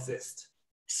does not exist.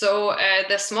 So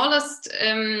the smallest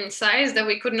size that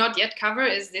we could not yet cover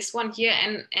is this one here,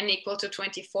 n equal to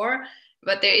 24.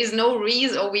 But there is no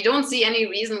reason, or we don't see any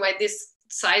reason why this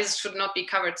size should not be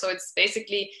covered. So it's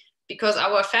basically because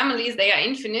our families, they are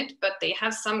infinite, but they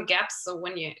have some gaps. So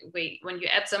when you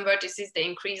add some vertices, they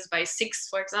increase by 6,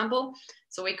 for example.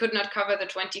 So we could not cover the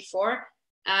 24.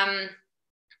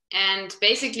 And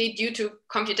basically, due to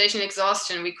computational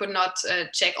exhaustion, we could not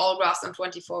check all graphs on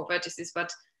 24 vertices.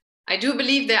 But I do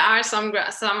believe there are some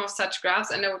of such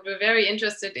graphs, and I would be very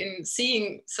interested in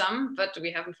seeing some, but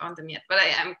we haven't found them yet. But I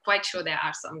am quite sure there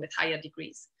are some with higher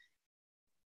degrees.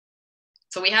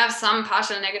 So we have some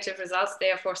partial negative results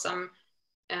there for some.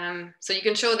 So you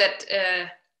can show that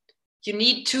you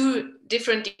need 2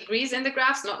 different degrees in the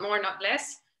graphs, not more, not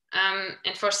less.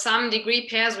 And for some degree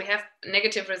pairs, we have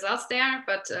negative results there,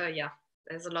 but yeah,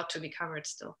 there's a lot to be covered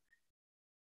still.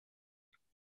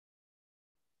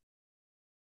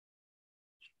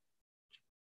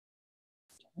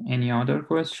 Any other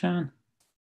question?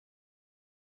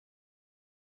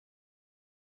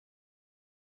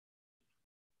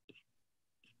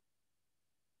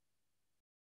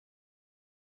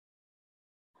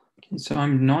 Okay, so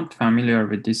I'm not familiar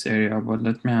with this area, but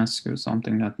let me ask you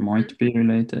something that might be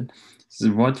related. So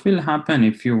what will happen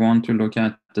if you want to look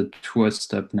at the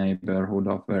 2-step neighborhood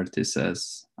of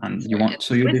vertices? And you want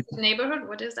neighborhood,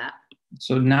 what is that?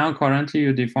 So now currently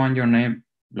you define your name,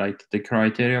 like the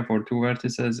criteria for 2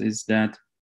 vertices is that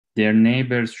their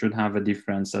neighbors should have a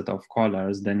different set of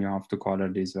colors, then you have to color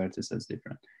these vertices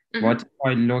different. Mm-hmm. What if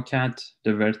I look at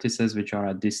the vertices which are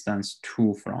at distance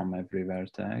 2 from every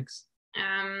vertex?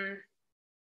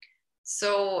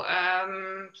 So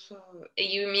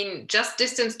you mean just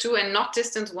distance 2 and not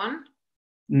distance 1?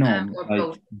 No, or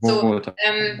like both.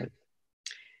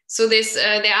 So this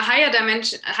there are higher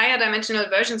dimensional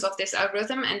versions of this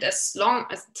algorithm, and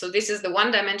so this is the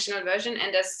 1-dimensional version,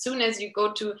 and as soon as you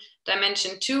go to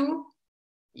dimension 2,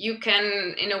 you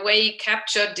can in a way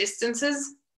capture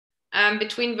distances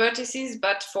between vertices,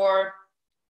 but for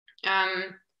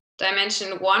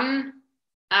dimension 1,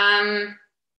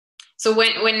 so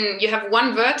when you have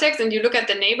one vertex and you look at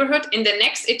the neighborhood, in the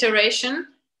next iteration,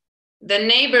 the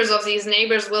neighbors of these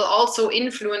neighbors will also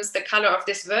influence the color of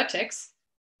this vertex.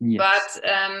 Yes. But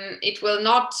it will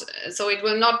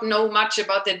not know much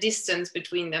about the distance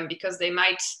between them, because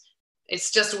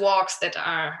it's just walks that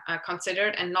are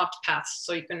considered and not paths.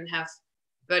 So you can have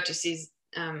vertices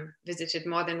visited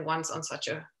more than once on such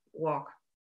a walk.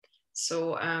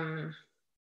 So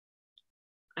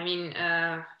I mean,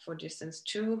 for distance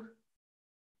 2,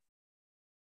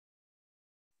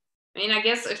 I mean, I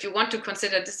guess if you want to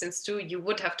consider distance 2, you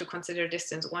would have to consider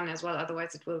distance 1 as well.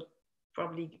 Otherwise, it will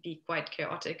probably be quite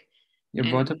chaotic. Yeah,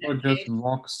 And what about just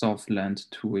walks of length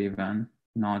 2 even,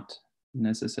 not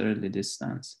necessarily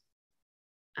distance?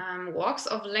 Walks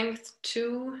of length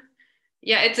 2,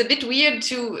 yeah, it's a bit weird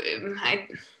to,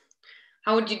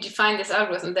 how would you define this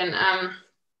algorithm then?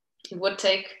 It would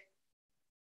take,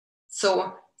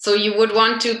 so you would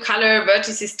want to color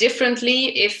vertices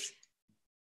differently if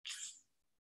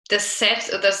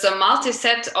the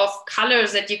multi-set of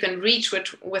colors that you can reach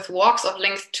with walks of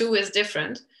length 2 is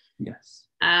different. Yes.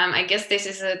 I guess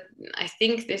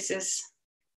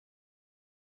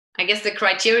I guess the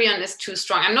criterion is too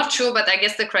strong. I'm not sure, but I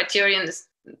guess the criterion is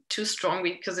too strong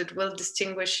because it will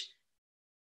distinguish.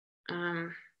 Yeah,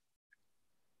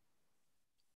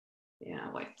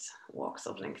 wait, walks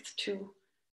of length 2.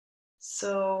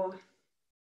 So,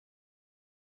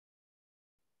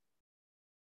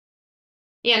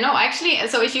 yeah, no, actually,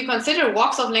 so if you consider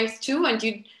walks of length 2 and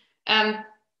you,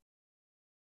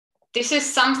 this is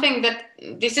something that,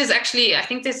 this is actually, I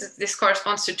think this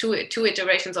corresponds to two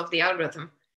iterations of the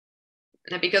algorithm.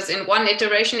 Because in one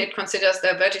iteration, it considers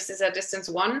the vertices at distance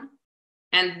 1,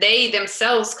 and they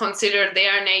themselves consider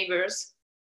their neighbors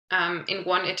in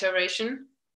one iteration.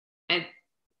 And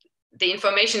the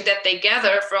information that they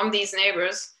gather from these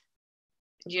neighbors,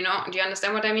 do you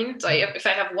understand what I mean? So if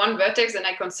I have one vertex and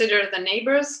I consider the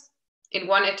neighbors in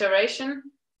one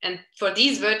iteration, and for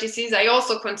these vertices, I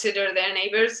also consider their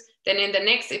neighbors, then in the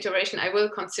next iteration, I will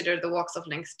consider the walks of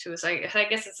length 2. So I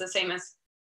guess it's the same as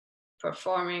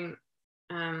performing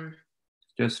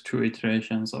just 2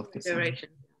 iterations of the same.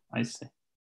 I see.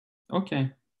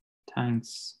 Okay,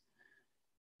 thanks.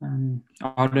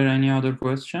 Are there any other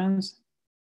questions?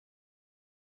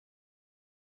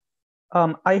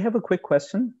 I have a quick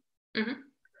question.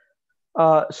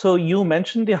 Mm-hmm. So you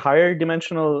mentioned the higher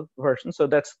dimensional version. So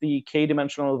that's the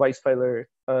k-dimensional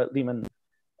Weisfeiler-Lehmann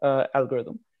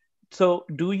algorithm. So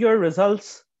do your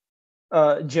results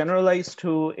generalize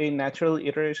to a natural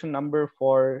iteration number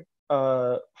for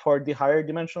the higher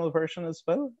dimensional version as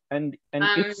well? And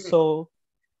if so,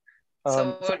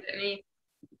 so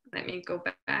let me go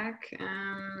back.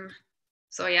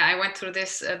 So yeah, I went through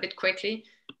this a bit quickly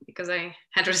because I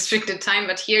had restricted time,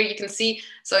 but here you can see,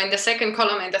 so in the second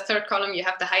column and the third column, you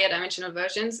have the higher dimensional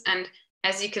versions. And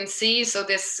as you can see, so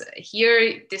this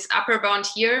upper bound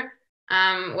here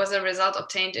was a result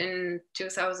obtained in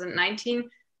 2019.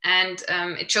 And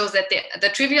it shows that the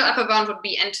trivial upper bound would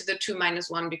be n to the 2 minus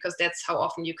 1, because that's how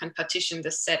often you can partition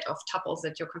the set of tuples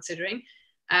that you're considering.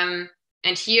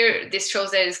 And here, this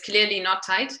shows that it's clearly not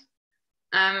tight,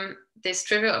 this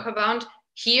trivial upper bound.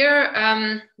 Here,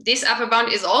 this upper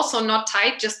bound is also not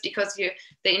tight, just because the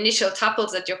initial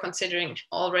tuples that you're considering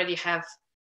already have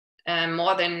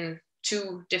more than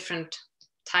 2 different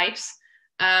types.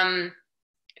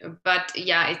 But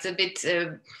yeah, it's a bit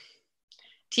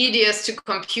tedious to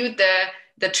compute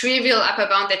the trivial upper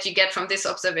bound that you get from this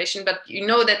observation, but you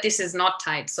know that this is not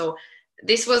tight. So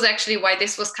this was actually why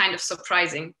this was kind of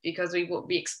surprising, because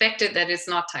we expected that it's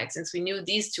not tight, since we knew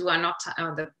these two are not,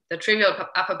 the trivial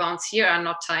upper bounds here are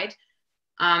not tight.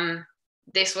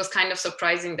 This was kind of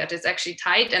surprising that it's actually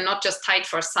tight, and not just tight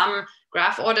for some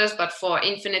graph orders, but for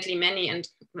infinitely many, and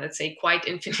let's say quite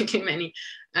infinitely many.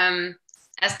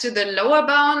 As to the lower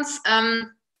bounds,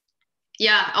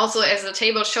 yeah, also as the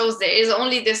table shows, there is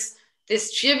only this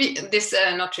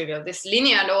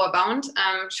linear lower bound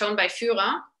shown by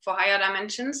Führer for higher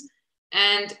dimensions,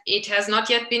 and it has not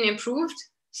yet been improved.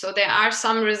 So there are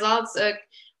some results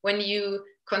when you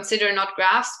consider not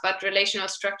graphs, but relational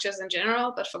structures in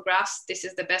general. But for graphs, this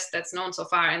is the best that's known so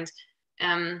far. And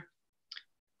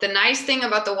the nice thing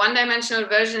about the one-dimensional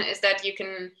version is that you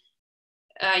can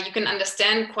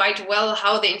understand quite well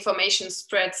how the information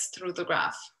spreads through the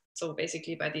graph. So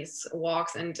basically by these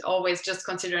walks, and always just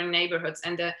considering neighborhoods.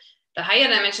 And the higher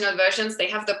dimensional versions, they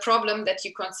have the problem that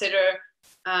you consider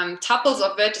tuples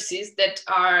of vertices that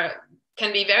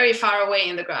can be very far away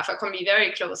in the graph, or can be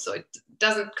very close. So it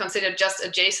doesn't consider just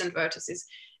adjacent vertices.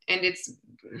 And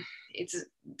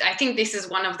I think this is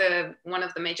one of the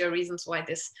major reasons why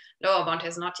this lower bound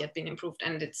has not yet been improved.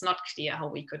 And it's not clear how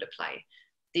we could apply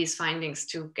these findings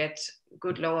to get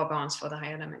good lower bounds for the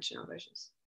higher dimensional versions.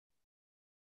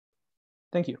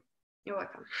 Thank you. You're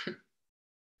welcome.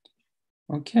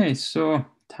 Okay, so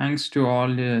thanks to all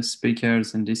the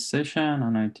speakers in this session,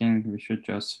 and I think we should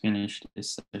just finish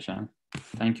this session.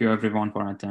 Thank you everyone for attending.